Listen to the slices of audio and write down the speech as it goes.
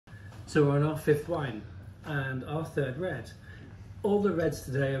So we're on our fifth wine and our third red. All the reds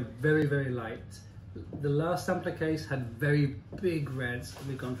today are very, very light. The last sampler case had very big reds, and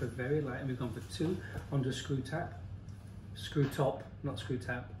we've gone for very light, and we've gone for two onto screw top, not screw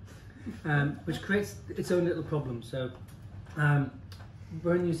tap, which creates its own little problem. So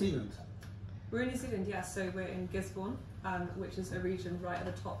we're in New Zealand. We're in New Zealand, yes. So we're in Gisborne, which is a region right at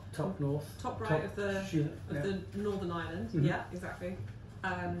the top North, top right of the Northern Island. Mm-hmm. Yeah, exactly.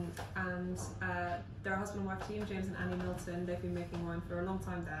 They're a husband and wife team, James and Annie Milton. They've been making wine for a long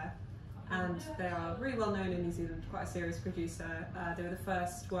time there, and they are really well known in New Zealand. Quite a serious producer. They were the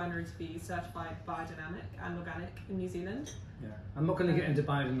first winery to be certified biodynamic and organic in New Zealand. Yeah, I'm not going to get into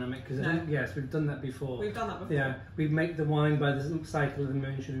biodynamic because yes, we've done that before. We've done that before. Yeah, we make the wine by the cycle of the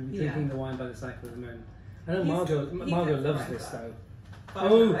moon. Should we be drinking the wine by the cycle of the moon? I know Margot loves this though.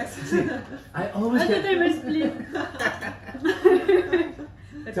 Oh, I always get.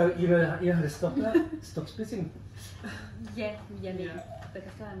 So you know how to stop that? Stop spitting. Yeah, but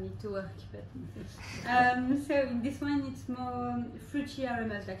after I need to work. But so in this one, it's more fruity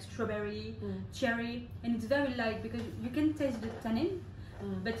aromas like strawberry, cherry, and it's very light because you can taste the tannin.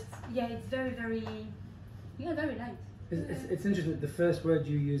 But yeah, it's very very light. It's interesting that the first word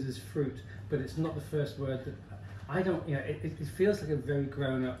you use is fruit, but it's not the first word that I don't. Yeah, it feels like a very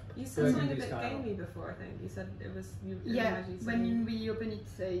grown up. You said something a bit gamey before. I think you said it was. When we open it,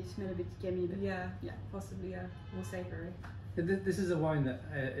 it smells a bit gamey. But yeah, possibly more savoury. This is a wine that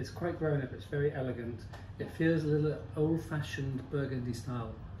is quite grown up. It's very elegant. It feels a little old-fashioned Burgundy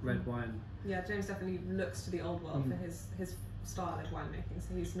style red wine. Yeah, James definitely looks to the old world for his style of winemaking.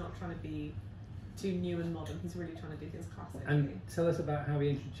 So he's not trying to be too new and modern. He's really trying to do things classic. And tell us about how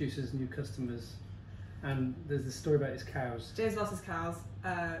he introduces new customers. And there's the story about his cows. James loves his cows.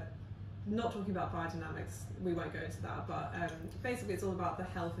 Not talking about biodynamics, we won't go into that, but basically it's all about the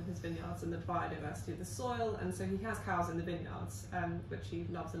health of his vineyards and the biodiversity of the soil, and so he has cows in the vineyards, which he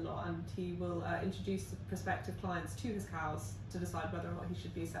loves a lot, and he will introduce prospective clients to his cows to decide whether or not he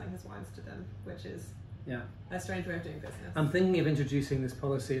should be selling his wines to them, which is a strange way of doing business. I'm thinking of introducing this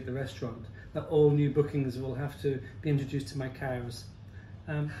policy at the restaurant, that all new bookings will have to be introduced to my cows.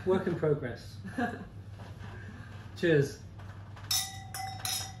 Work in progress. Cheers.